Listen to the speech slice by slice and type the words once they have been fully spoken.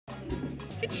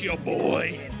It's your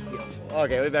boy.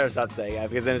 Okay, we better stop saying that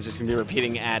because then it's just going to be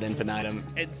repeating ad infinitum.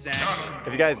 Exactly.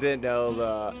 If you guys didn't know,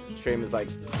 the stream is like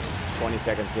 20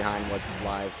 seconds behind what's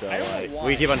live, so I don't know why.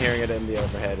 we keep on hearing it in the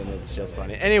overhead, and it's just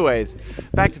funny. Anyways,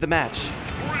 back to the match.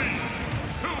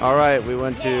 All right, we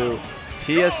went to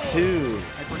PS2.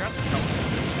 I forgot to tell you.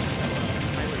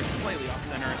 Tyler is slightly off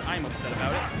center, and I'm upset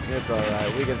about it. It's all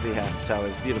right. We can see half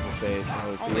Tyler's beautiful face.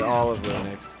 We see all of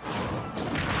Lunick's.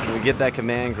 And we get that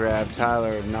command grab.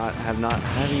 Tyler having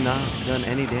not done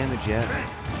any damage yet.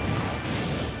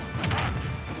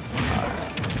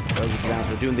 Goes down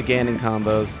for doing the Ganon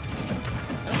combos.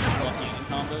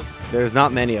 There's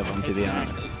not many of them, to be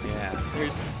honest. Yeah.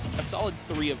 There's a solid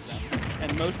 3 of them,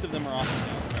 and most of them are off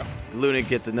the down throw. Lunick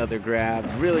gets another grab.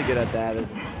 Really good at that.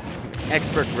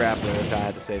 Expert grappler, if I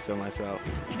had to say so myself.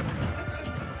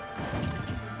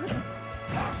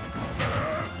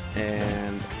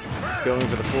 And going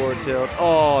for the forward tilt.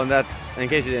 Oh, and that, in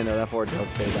case you didn't know, that forward tilt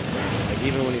stays up there. Like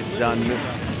even when he's done,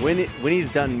 when he's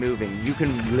done moving, you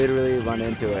can literally run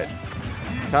into it.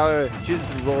 Tyler chooses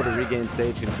to roll to regain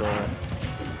stage control.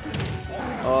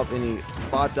 Up, and he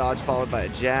spot dodge followed by a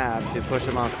jab to push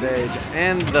him off stage,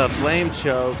 and the flame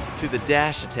choke to the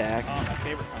dash attack. Oh, my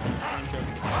favorite flame choke.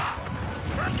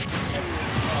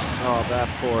 Oh, that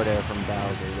forward air from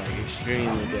Bowser, like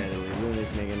extremely deadly.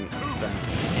 Lunick making some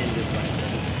ended right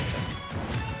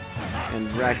there.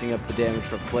 And racking up the damage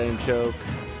from flame choke.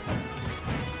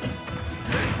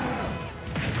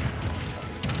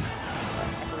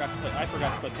 I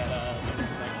forgot to put that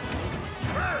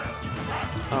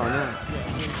Oh no.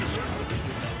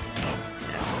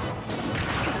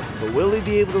 But will he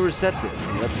be able to reset this?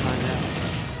 Let's find out.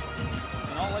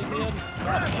 In all likelihood,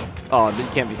 probably. Oh, you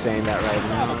can't be saying that right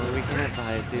now. We can't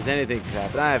bias these. Anything could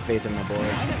happen. I have faith in my boy. I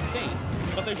have faith,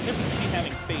 but there's a difference between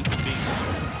having faith and being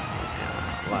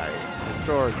consistent. Like,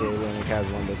 historically, Lunick has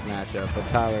won this matchup, but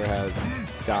Tyler has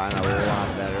gotten a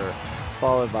lot better.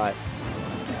 Followed by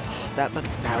that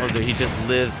Bowser, he just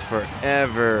lives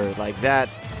forever. Like that.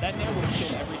 That nail would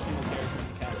kill every single character in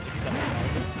the cast except for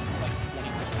Bowser, like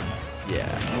 20%.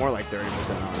 Yeah, more like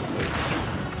 30%, honestly.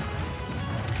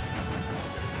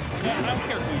 Yeah, I don't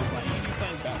care who you're playing. If you're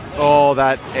playing Bowser. Oh,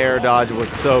 that air dodge was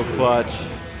so clutch.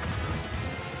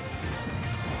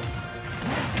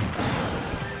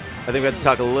 I think we have to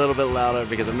talk a little bit louder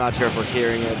because I'm not sure if we're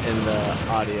hearing it in the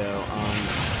audio.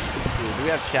 Let's see, do we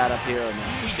have chat up here or no?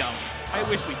 We don't. I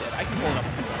wish we did. I can pull it up.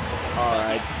 All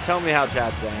right, tell me how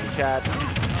chat's saying. Chat.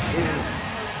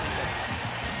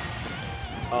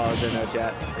 Oh, is there no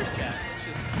chat? There's chat. It's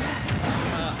just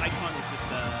icon is just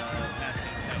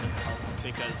masking stuff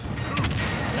because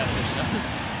that's what it does.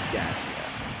 Gotcha.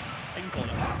 I can pull it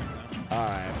up. All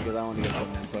right, because I want to get some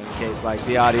input in case like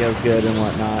the audio's good and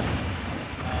whatnot.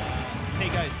 Hey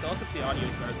guys, tell us if the audio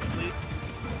is garbage, please.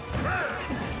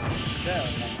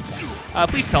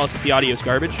 Please tell us if the audio is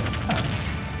garbage.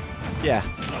 Yeah.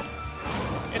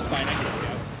 It's fine. I can see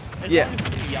it. As Yeah. long as it's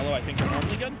in yellow, I think we're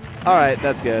normally good. All right,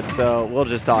 that's good. So we'll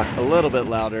just talk a little bit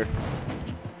louder.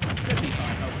 Should be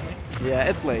fine, hopefully. Yeah,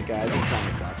 it's late, guys. It's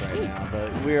 9 o'clock right now,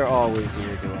 but we're always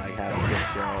here to like have a good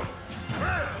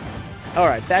show. All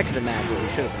right, back to the match. What we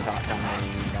should have been talking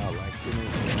about like 2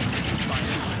 minutes ago.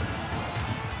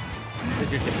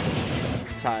 It's your typical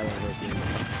Tyler versus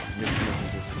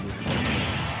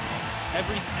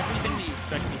Everything that you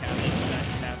expect to be happening in the match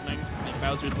is happening. Like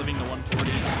Bowser's living to 140.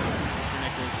 Mr.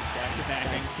 Nichols is dash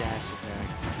attacking. dash attack.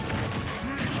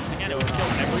 Again, it would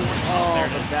kill everyone. Oh, There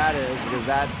it but is. that is because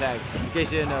that tech. In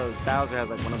case you didn't know, Bowser has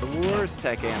like one of the worst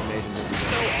tech animations in the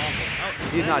So game. awful.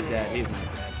 Oh, He's not dead. He's not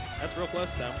dead. That's real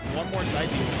close, though. One more side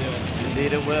beat will do it.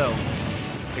 Indeed, it will.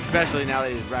 Especially now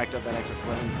that he's racked up that extra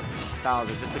flame.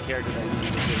 Bowser, just a character that needs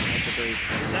to get an extra 3.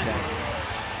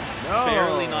 No.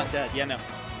 Barely not dead. Yeah, no.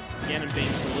 Ganon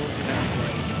Bane's a little too heavy for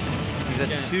it. He's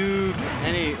at 2.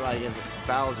 Any like if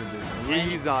Bowser just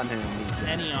breathes on him, he's dead.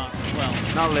 Any option. Well,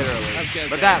 Not literally, I was gonna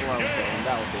but say. that won't kill him.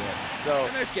 That will do it. So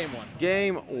and there's game 1.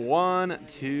 game 1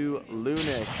 to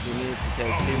Lunick. He needs to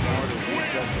take 2 more to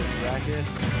reset this bracket.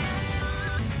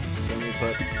 Let me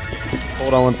put.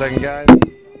 Hold on 1 second, guys.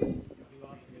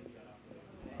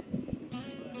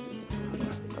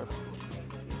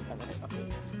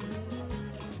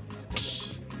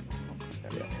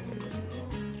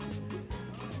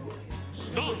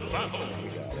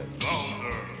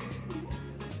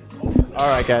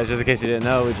 Alright guys, just in case you didn't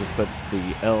know, we just put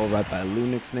the L right by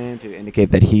Lunick's name to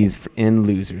indicate that he's in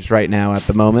losers right now at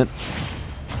the moment.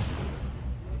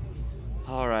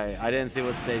 Alright, I didn't see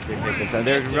what stage they picked this.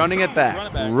 They're running it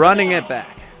back. Running it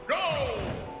back.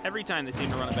 Every time they seem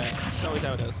to run it back. It's always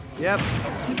how it is. Yep.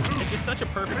 It's just such a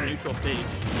perfect neutral stage.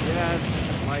 Yeah,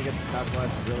 that's why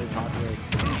it's really popular. It's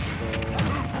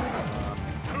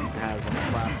has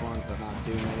like platforms, but not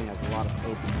too many. Has a lot of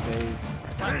open space.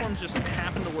 Platforms just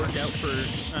happen to work out for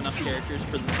enough characters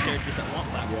for the characters that want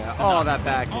platforms. Yeah. Oh, that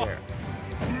back here.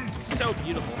 So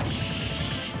beautiful.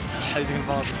 He's gonna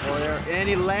fall off the floor there, and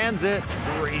he lands it.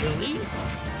 Really?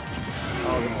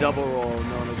 Oh, the double roll.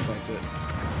 No one expects it.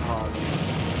 Oh, it's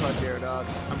a clutch air dodge.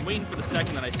 I'm waiting for the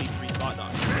second that I see 3 spot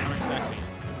dodges. I'm expecting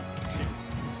soon.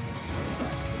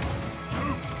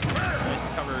 Nice to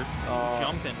cover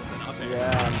jump in with an up air.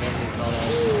 Yeah, and then we saw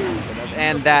that.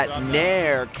 And that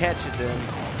nair catches him,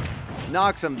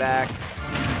 knocks him back.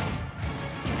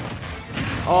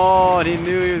 Oh, and he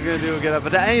knew he was going to do a get up,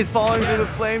 but and he's falling through the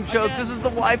flame chokes. This is the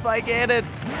Wi-Fi cannon.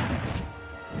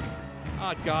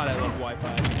 Oh, God, I love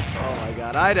Wi-Fi. Oh, my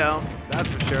God. I don't. That's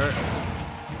for sure.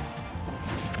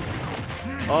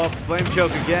 Oh, flame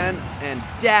choke again, and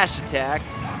dash attack.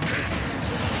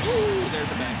 Ooh,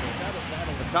 there's a back air.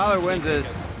 If Tyler wins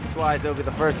this twice, it'll be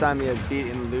the first time he has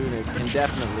beaten Lunick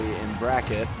indefinitely in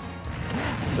bracket.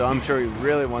 So I'm sure he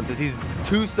really wants this. He's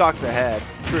 2 stocks ahead.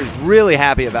 I'm sure he's really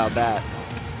happy about that.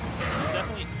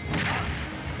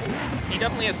 He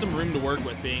definitely has some room to work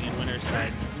with being in winner's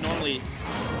side. Normally,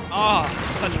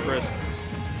 such a brisk.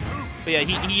 But yeah,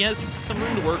 he has some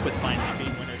room to work with finally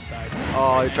being winner's side.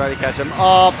 Oh, he tried to catch him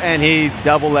up, and he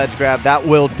double edge grab. That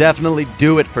will definitely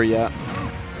do it for you.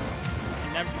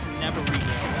 Never regret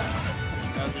that.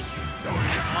 That was just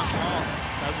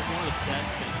one of the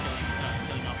best at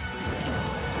killing off free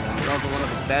grab. He's also one of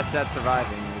the best at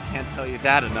surviving. We can't tell you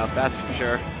that enough, that's for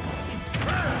sure.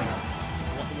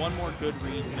 One more good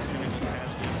read, Mr. Nichols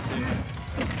has game too.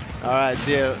 All right,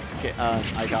 see you,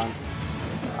 Icon.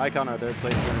 Icon, our third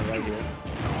place winner right here.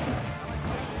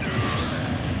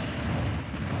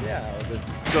 Yeah,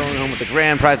 going home with the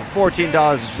grand prize of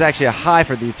 $14, which is actually a high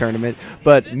for these tournaments.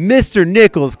 But Mr.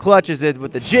 Nichols clutches it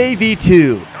with the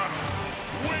JV2.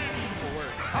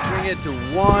 Bring it to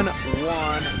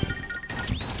 1-1.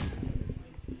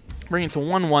 Bring it to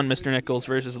 1-1, Mr. Nichols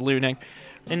versus Lunick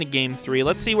into game 3.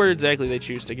 Let's see where exactly they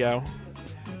choose to go.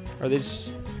 Or they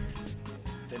just...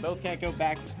 They both can't go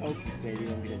back to Poke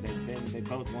Stadium because they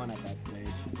both won at that stage.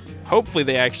 Hopefully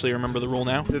they actually remember the rule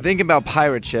now. They're thinking about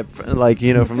Pirate Ship, like,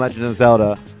 you know, from Legend of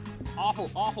Zelda.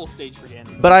 Awful stage for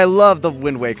Ganon. But I love the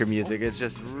Wind Waker music. It's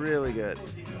just really good.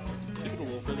 Keep it a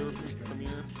little further from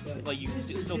your... Like, you can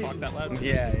still talk that loud?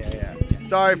 Yeah.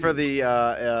 Sorry for the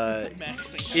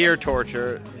ear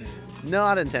torture.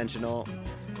 Not intentional.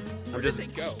 Where did they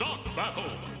go?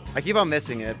 I keep on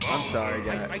missing it. I'm sorry,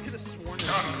 guys. I could have sworn it was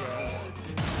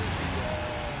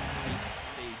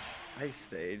the Ice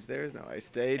stage. There is no ice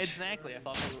stage. Exactly. I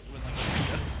thought they went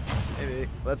like Maybe.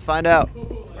 Let's find out.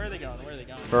 Where are they going?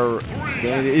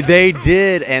 They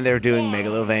did, and they're doing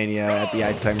Megalovania at the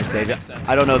Ice Climber stage.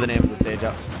 I don't know the name of the stage.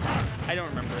 I don't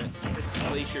remember it. It's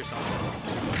Glacier something.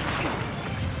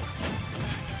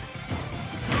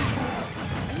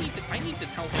 I need to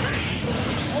tell him.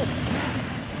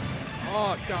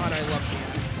 Oh God, I love him.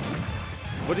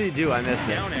 What did he do? I missed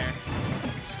it. Down air.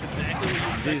 Just exactly what you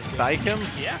expected. Did he spike him?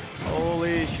 Yeah.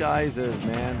 Holy shizers,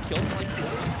 man. Killed him like that.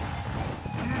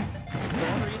 It's the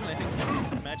one reason I think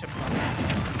this matchup's not bad.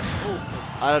 Oh.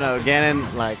 I don't know.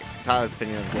 Ganon, like, Tyler's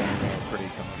opinion of Ganon is pretty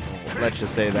colorful. Let's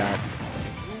just say that.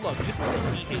 Look, just because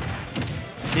he hates him.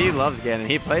 He loves Ganon.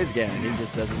 He plays Ganon. He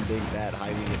just doesn't think that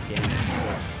highly of Ganon.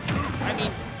 I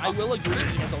mean, I will agree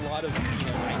he has a lot of,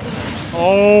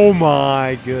 Oh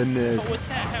my goodness. But with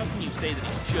that, how can you say that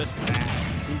he's just bad?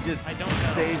 He just I don't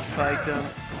know. stage spiked him.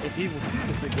 If he wins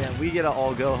this again, we get to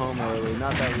all go home early.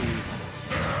 Not that we,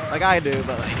 like I do,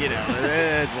 but like, you know,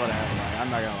 it's whatever. Like, I'm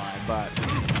not gonna lie, but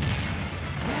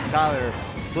Tyler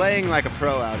playing like a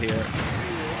pro out here.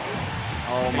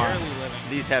 Oh my,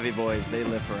 these heavy boys, they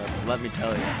live forever. Let me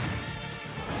tell you.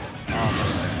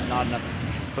 Not enough.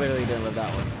 Clearly didn't live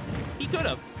that one. He could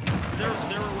have. There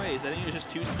were ways. I think he was just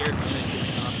too scared to do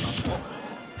nonstop.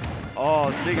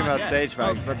 Oh, speaking about stage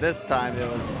spikes, but this time it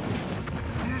was.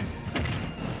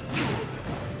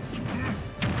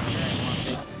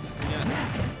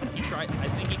 He tried. I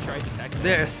think he tried to tackle.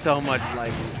 There's so much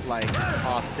like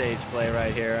off-stage play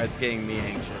right here. It's getting me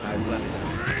anxious. I let it.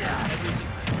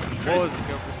 He tries to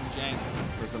go for some jank.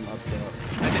 For some up tilt.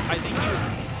 I think he was.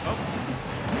 Oh.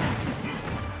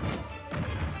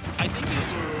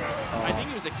 I think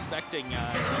he was expecting the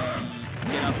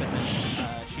get up and then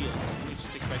shield. He was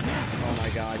just expecting. Oh my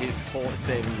God, he's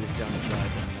saving these Jonas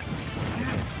life.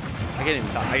 I can't even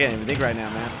talk. I can't even think right now,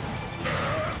 man.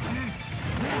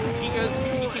 He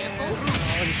cancels.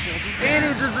 And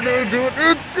he doesn't even do it.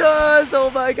 does!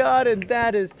 Oh my god, and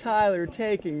that is Tyler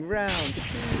taking round 2.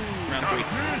 Round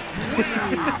 3.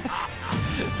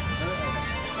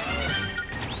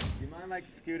 Do you mind like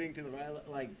scooting to the right,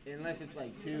 like unless it's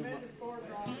like too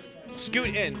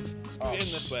Scoot in. Scoot in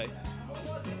this way.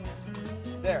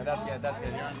 There, that's good,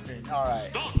 you're on screen.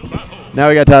 Alright. Now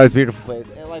we got Tyler's beautiful face.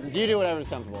 And like, you do whatever's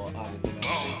comfortable, obviously.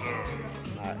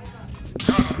 Alright.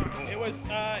 It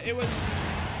was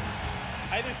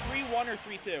either 3-1 or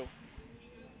 3-2.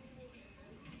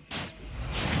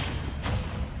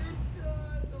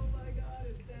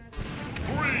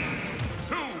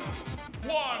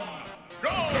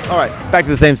 All right, back to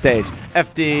the same stage.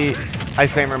 FD,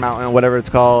 Ice Climber Mountain, whatever it's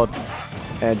called.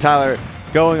 And Tyler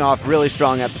going off really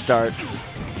strong at the start.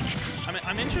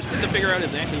 I'm interested to figure out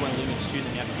exactly why Lunick's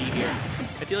choosing FD here.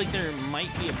 I feel like there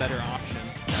might be a better option.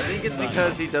 I think it's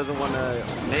because he doesn't want to,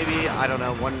 maybe, I don't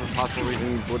know, one possible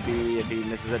reason would be if he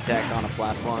misses a tech on a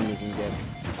platform, he can get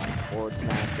like forward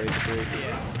smash basically.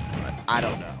 Yeah. But I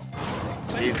don't know.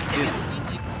 But it just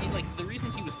seems like the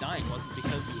reasons he was dying wasn't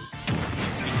because he was...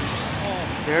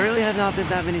 There really have not been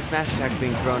that many smash attacks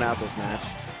being thrown out this match.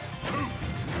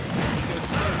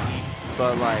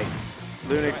 But like,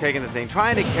 Lunick taking the thing,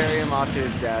 trying to carry him off to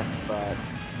his death, but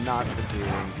not succeeding.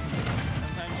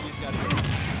 Sometimes you just gotta get...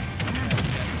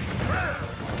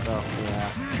 Oh, yeah.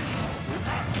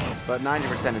 But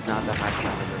 90% is not that high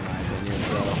caliber in my opinion,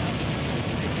 so...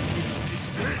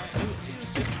 It was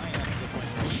just high enough to the point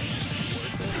where he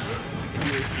was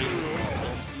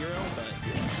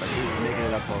But he's making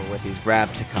it up for with these grab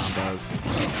combos.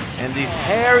 And these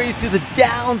parries to the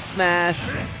down smash.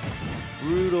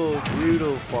 Brutal,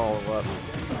 brutal follow-up.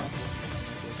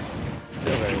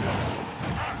 Still very nice.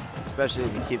 Especially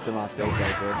if he keeps them off stage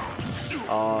like this.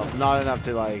 Not enough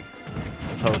to like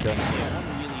poke him.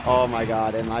 Oh my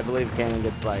god, and I believe Cannon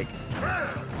gets like,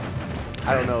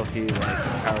 I don't know if he like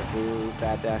powers through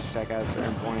that dash attack at a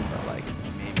certain point, but like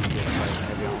maybe he gets like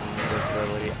heavy on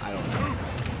disability. I don't know.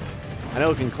 I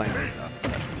know he can claim this stuff.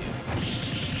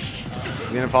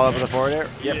 He's gonna follow up with a forward air?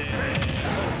 Yep.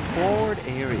 Forward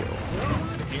aerial.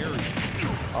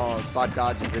 Oh, spot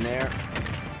dodges in air.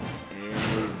 And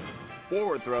he's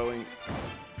forward throwing.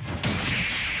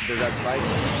 Does that spike?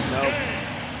 Nope.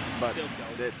 But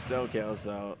it still kills,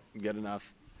 so good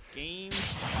enough. Game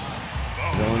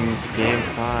Going into game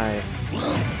 5.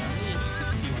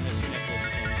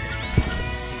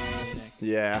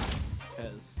 Yeah.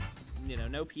 Because, you know,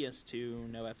 no PS2,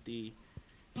 no FD,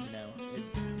 you know,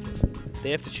 they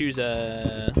have to choose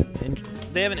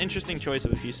they have an interesting choice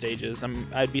of a few stages.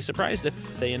 I'd be surprised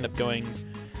if they end up going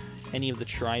any of the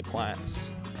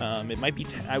tri-plats. It might be,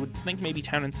 I would think maybe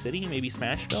Town and City, maybe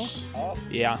Smashville. Oh,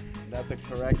 yeah. That's a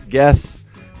correct guess.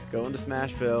 Going to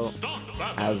Smashville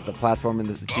as the platform in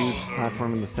this huge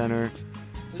platform in the center.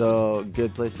 So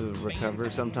good place to recover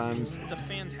sometimes. It's a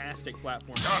fantastic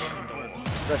platform.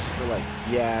 Especially for like,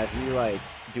 yeah, if you like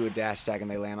do a dash attack and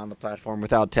they land on the platform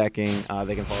without teching,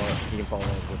 they can follow. You can follow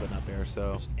up with an up air.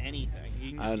 So just anything.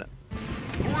 You can I don't know.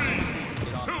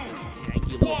 Get off this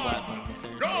janky little platform in the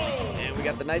center stage. And we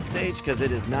got the night stage because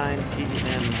it is 9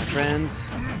 p.m. my friends.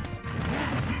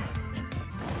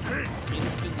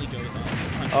 Instantly goes on.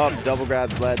 Oh, double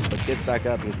grabs ledge, but gets back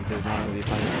up because he does not want to be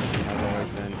punished as he has always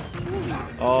been.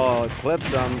 Oh,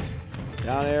 clips him.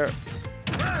 Down air.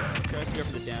 Tries to go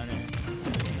for the down air.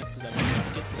 Messes up.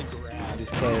 Gets the grab.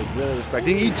 This player really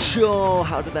respecting each. Oh,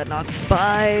 how did that not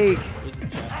spike? Loses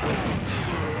chest.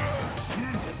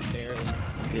 Just barely.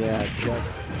 Yeah, just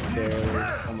barely.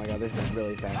 Oh my god, this is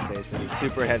really fast stage for these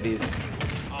super heavies.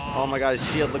 Oh my god, his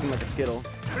shield looking like a Skittle.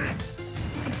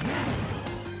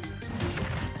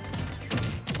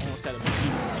 Almost had a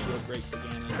shield break for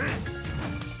Ganon.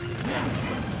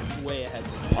 Yeah, way ahead.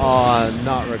 Oh,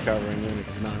 not recovering. Lunick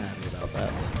is not happy about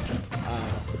that.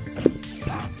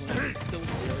 Still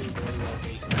very, very well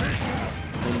beaten.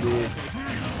 Indeed.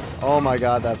 Oh my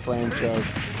god, that flame choke.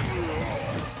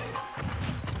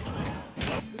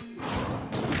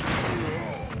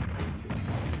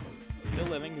 Still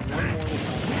living. One more will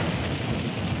come.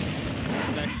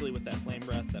 Especially with that flame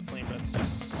breath. That flame breath's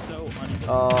just so unbelievable.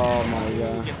 Oh my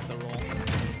god. Who gets the roll?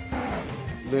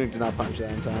 Lunick did not punch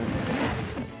that in time.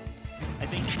 I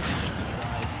think he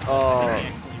tried. Oh. I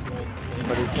think he accidentally rolled instead.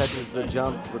 But he catches the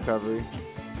jump recovery.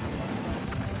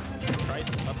 Tries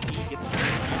to up B, gets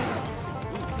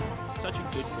Ooh, such a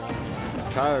good drop.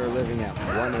 Tyler living at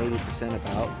 180%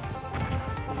 about.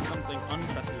 This is something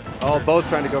unprecedented. Oh, both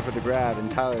trying to go for the grab, and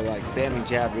Tyler like spamming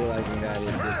jab, realizing that it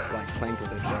would like clank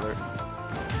with each other.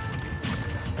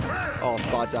 Oh,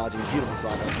 spot dodging, beautiful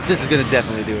spot dodge. This is gonna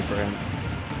definitely do it for him.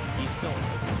 He's still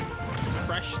he's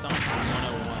fresh stomp on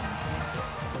 101.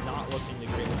 It's not looking the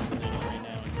greatest position right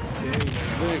now. It's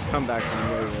Lunick's come back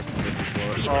from way worse than this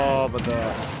before. Oh, but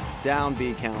the down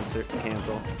B cancel.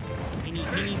 He needs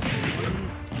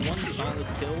one solid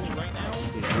kill right now.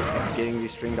 He's getting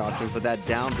these stringed options, but that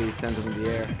down B sends him in the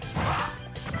air.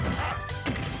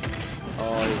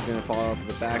 Oh, he's gonna fall off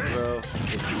the back throw.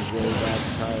 This is really bad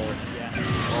for Tyler. Yeah.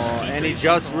 Oh, and he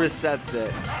just resets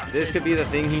it. This could be the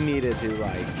thing he needed to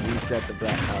like reset the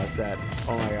set.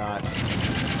 Oh my god.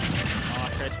 Oh,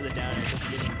 tries for the down air,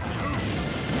 just getting time.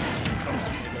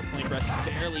 Flame breath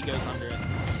barely goes under it.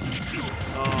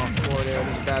 Oh, forward air.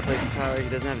 This is a bad place for Tyler. He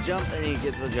doesn't have jump, and he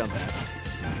gets a jump back.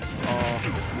 Oh,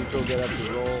 neutral get up to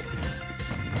roll.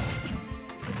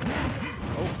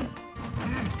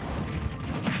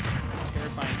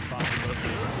 Terrifying spot for both of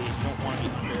these. You don't want to be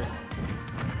under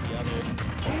the other.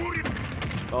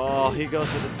 Oh, he goes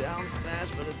for the down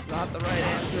smash, but it's not the right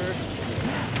answer.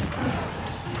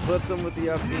 Clips him with the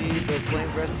up B. The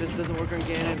flame breath just doesn't work on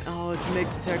Ganon. Oh, it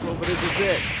makes the tech roll, but is this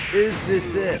it? Is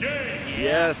this it?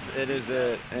 Yes, it is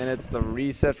it. And it's the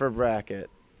reset for bracket.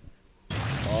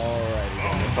 Alrighty,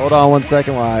 guys. Hold on 1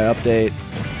 second while I update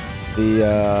the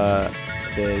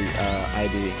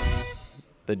ID,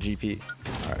 the GP.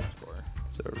 All right.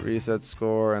 So reset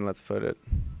score, and let's put it.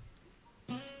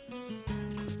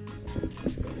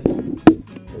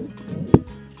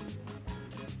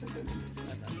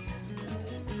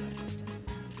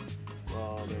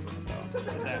 Well, there we go.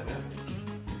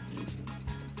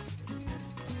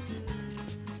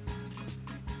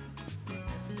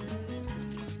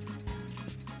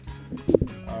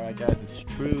 All right, guys, it's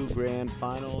true grand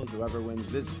finals. Whoever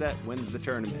wins this set wins the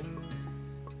tournament.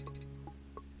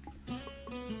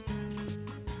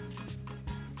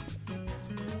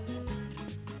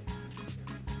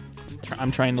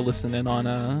 I'm trying to listen in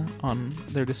on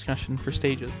their discussion for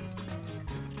stages.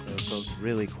 They're both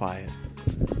really quiet.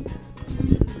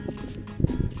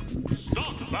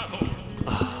 Start battle.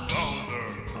 All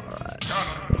right.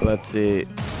 Let's see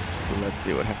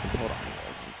what happens. Hold on,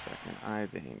 guys, 1 second. I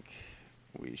think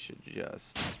we should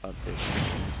just update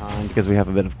some time because we have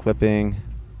a bit of clipping.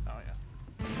 Oh yeah.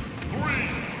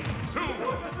 3, 2,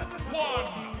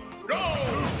 1, go!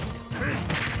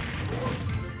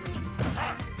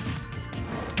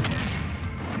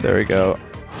 There we go.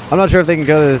 I'm not sure if they can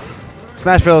go to this.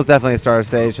 Smashville is definitely a starter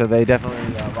stage, so they definitely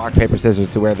rock, paper,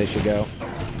 scissors to where they should go.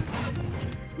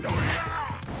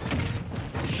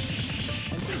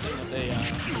 Interesting that they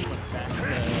went back to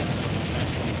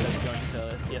instead of going to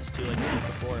PS2 like they did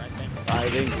before, I think. I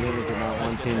think Lunick did not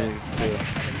want teammates I too.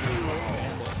 think he was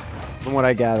banned it. From what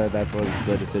I gathered, that was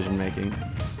the decision making.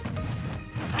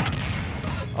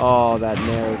 Oh, that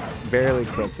nair barely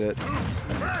clips it.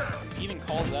 He even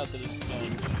calls out that he's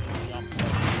going to jump.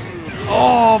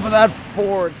 Oh, but that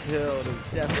forward tilt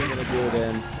is definitely going to do it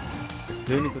in.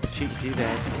 Lunick with the cheap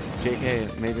T-bag.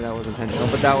 JK, maybe that was intentional,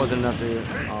 but that wasn't enough to...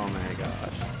 Oh my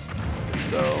gosh. There's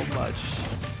so much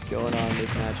going on in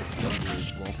this matchup. It's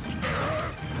unbelievable.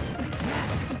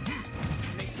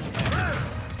 Makes it better.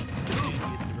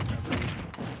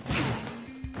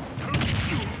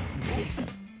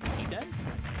 He dead?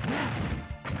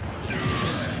 He's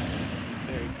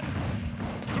very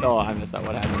dead. Oh, I missed that.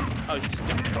 What happened? Oh, he just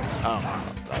jumped. Oh, wow.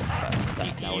 That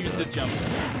He was used it. his jump.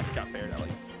 Got paired at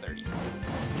like 30.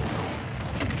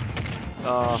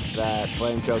 Oh, that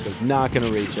flame choke is not going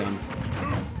to reach him.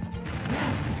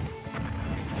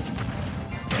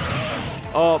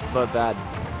 Oh, but that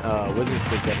wizard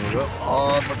stick definitely will.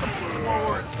 Oh, but the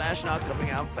forward smash not coming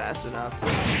out fast enough.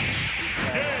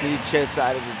 He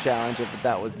decided to challenge it, but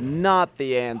that was not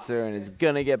the answer and is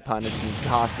going to get punished and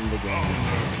cost him the game.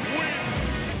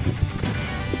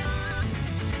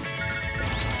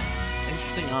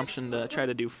 Interesting option to try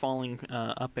to do falling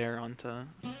up air onto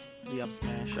the up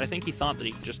smash. I think he thought that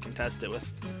he could just contest it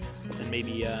with and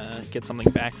maybe get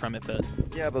something back from it, but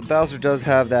Yeah, but Bowser does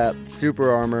have that super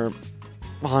armor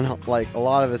on like a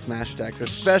lot of his smash attacks,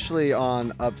 especially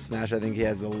on up smash. I think he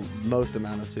has the most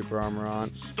amount of super armor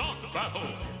on. Start battle.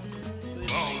 so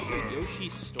the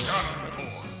Yoshi's story, I think,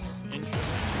 is interesting.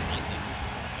 I think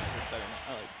this is one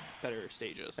of better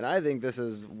stages. And I think this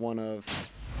is one of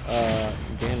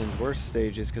Ganon's worst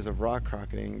stages because of rock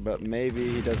crocketing, but maybe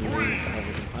he doesn't need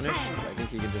Bowser to punish. I think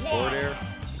he can just forward air.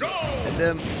 And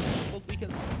then, Well,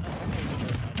 because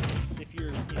if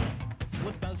you're,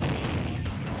 with Bowser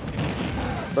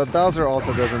but Bowser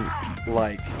also doesn't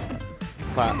like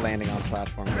landing on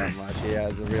platforms that much. He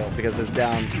has a real, because his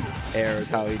down air is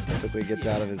how he typically gets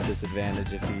out of his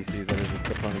disadvantage if he sees that his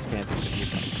opponents can't do it.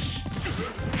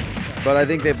 But I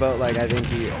think they both, like, I think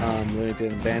Lunick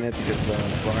didn't ban it because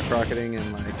of rock rocketing,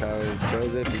 and like Tyler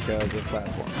chose it because of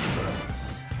platforms. But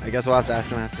I guess we'll have to ask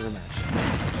him after the match.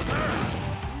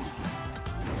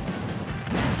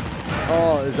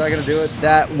 Oh, is that going to do it?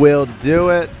 That will do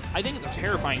it. I think it's a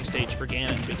terrifying stage for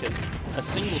Ganon because a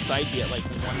single side B at like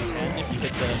 110, if you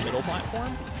hit the middle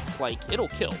platform, like, it'll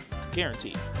kill.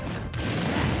 Guaranteed.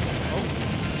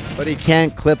 Oh. But he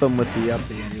can't clip him with the up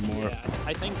B anymore. Yeah,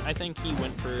 I think he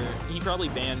went for, he probably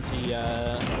banned the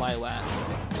Lilat.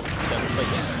 So, but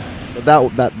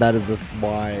yeah. But that is the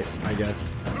why, I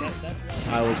guess. That's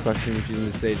why. I was questioning choosing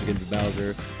the stage against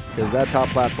Bowser because that top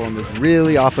platform is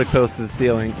really awfully close to the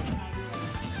ceiling.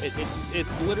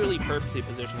 It's literally perfectly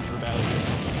positioned for Bowser.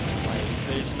 Like,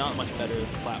 there's not much better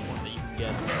platform that you can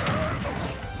get.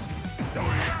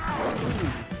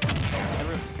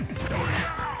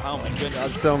 Oh my goodness.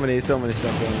 Got so many stuff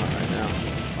going on right now.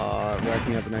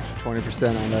 Racking up an extra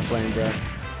 20% on that flame breath.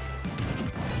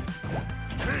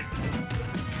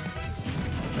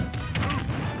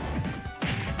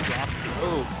 Drops.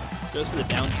 Oh, goes for the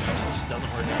down smash. It just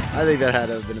doesn't work out. I think that had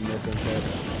to have been a miss instead.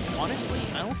 Honestly,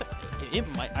 I don't think.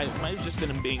 I might have just been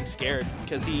him being scared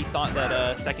because he thought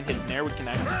that second hit in air would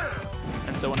connect,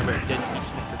 and so whenever it didn't, he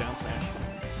just went for down smash.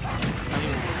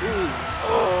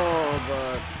 Oh,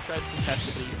 but He tries to contest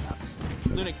it, but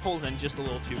Lunick pulls in just a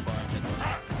little too far. And it's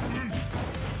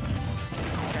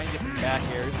trying to get some back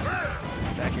airs.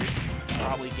 Back airs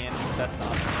probably Ganon's best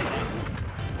option.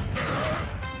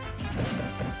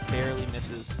 Barely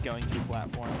misses going through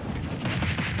platform.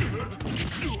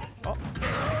 Oh.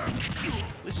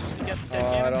 This is just to get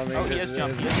I don't think he has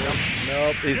jumped. He has jumped.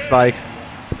 Nope, he's spiked.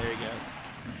 There he goes.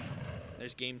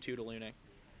 There's game 2 to Lunick.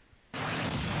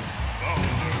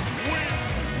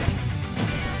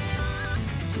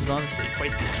 This is honestly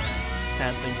quite a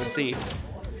sad thing to see.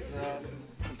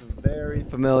 It's a very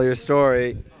familiar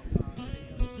story.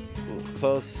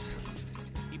 Close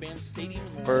He banned Stadium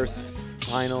in the first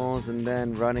finals and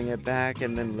then running it back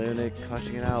and then Lunick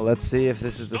clutching it out. Let's see if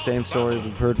this is the same story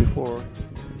we've heard before.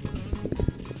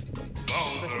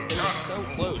 So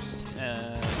close. Game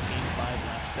 5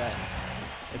 last set.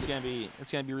 It's gonna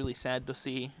be really sad to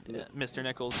see Mr.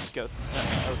 Nichols just go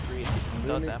 0-3. It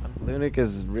does happen. Lunick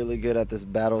is really good at this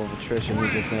battle of attrition. He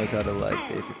just knows how to like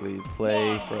basically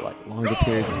play for like longer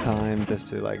periods of time just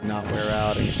to like not wear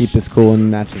out and keep this cool in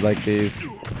matches like these.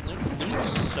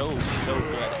 Lunick's so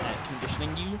good at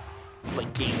conditioning you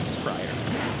like games prior.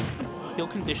 He'll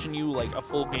condition you like a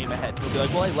full game ahead. He'll be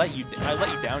like, well, I let you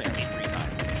down air me 3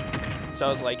 times. So I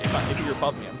was like, if you're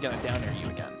above me, I'm gonna down air you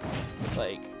again.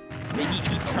 Like,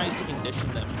 he tries to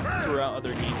condition them throughout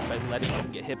other games by letting them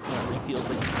get hit whenever he feels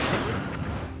like he can.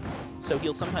 So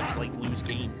he'll sometimes like lose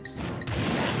games,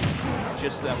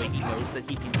 just so that way he knows that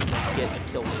he can like, get a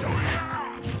kill later.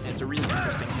 And it's a really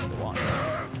interesting thing to watch.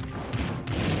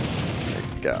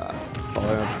 God,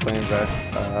 following up the flame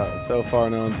breath. So far,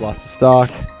 no one's lost a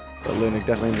stock, but Lunick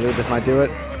definitely in the lead. This might do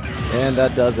it, and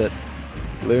that does it.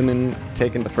 Lunick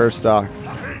taking the first stock.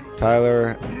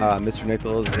 Tyler, Mr.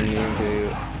 Nichols needing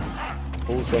to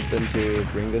pull something to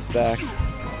bring this back,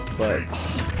 but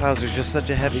Bowser's just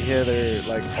such a heavy hitter,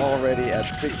 like already at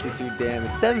 62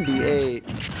 damage, 78.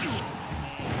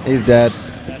 He's dead.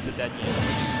 That's a dead game.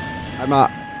 I'm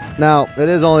not. Now, it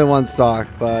is only one stock,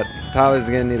 but Tyler's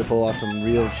going to need to pull off some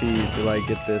real cheese to like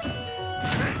get this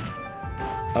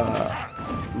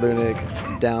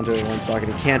Lunick down to one stock,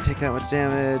 and he can't take that much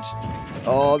damage.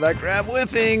 Oh, that grab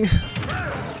whiffing.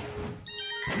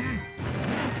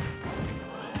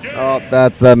 Oh,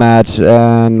 that's the match,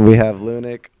 and we have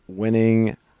Lunick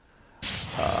winning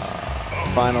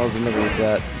finals in the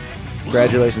reset.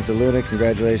 Congratulations to Lunick.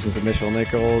 Congratulations to Mr.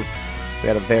 Nichols. We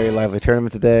had a very lively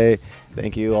tournament today.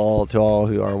 Thank you all to all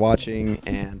who are watching,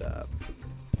 and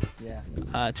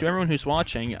to everyone who's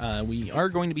watching, we are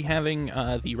going to be having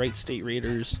the Wright State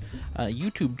Raiders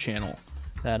YouTube channel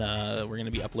that we're going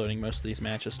to be uploading most of these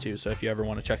matches to. So if you ever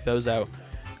want to check those out,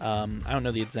 I don't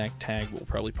know the exact tag. We'll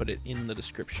probably put it in the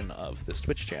description of this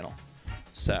Twitch channel.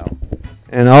 So,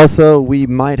 and also we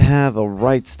might have a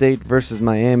Wright State versus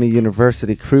Miami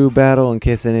University crew battle. In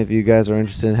case any of you guys are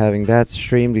interested in having that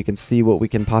streamed, you can see what we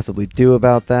can possibly do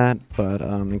about that. But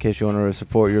in case you want to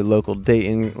support your local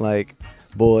Dayton like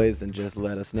boys, then just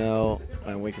let us know,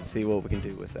 and we can see what we can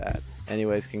do with that.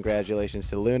 Anyways, congratulations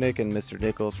to Lunick and Mr.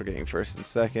 Nichols for getting first and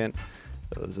second.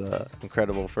 It was an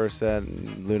incredible first set,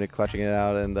 and Lunick clutching it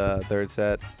out in the third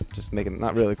set, just making,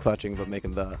 not really clutching, but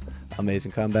making the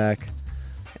amazing comeback.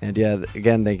 And yeah,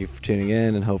 again, thank you for tuning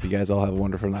in, and hope you guys all have a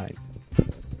wonderful night.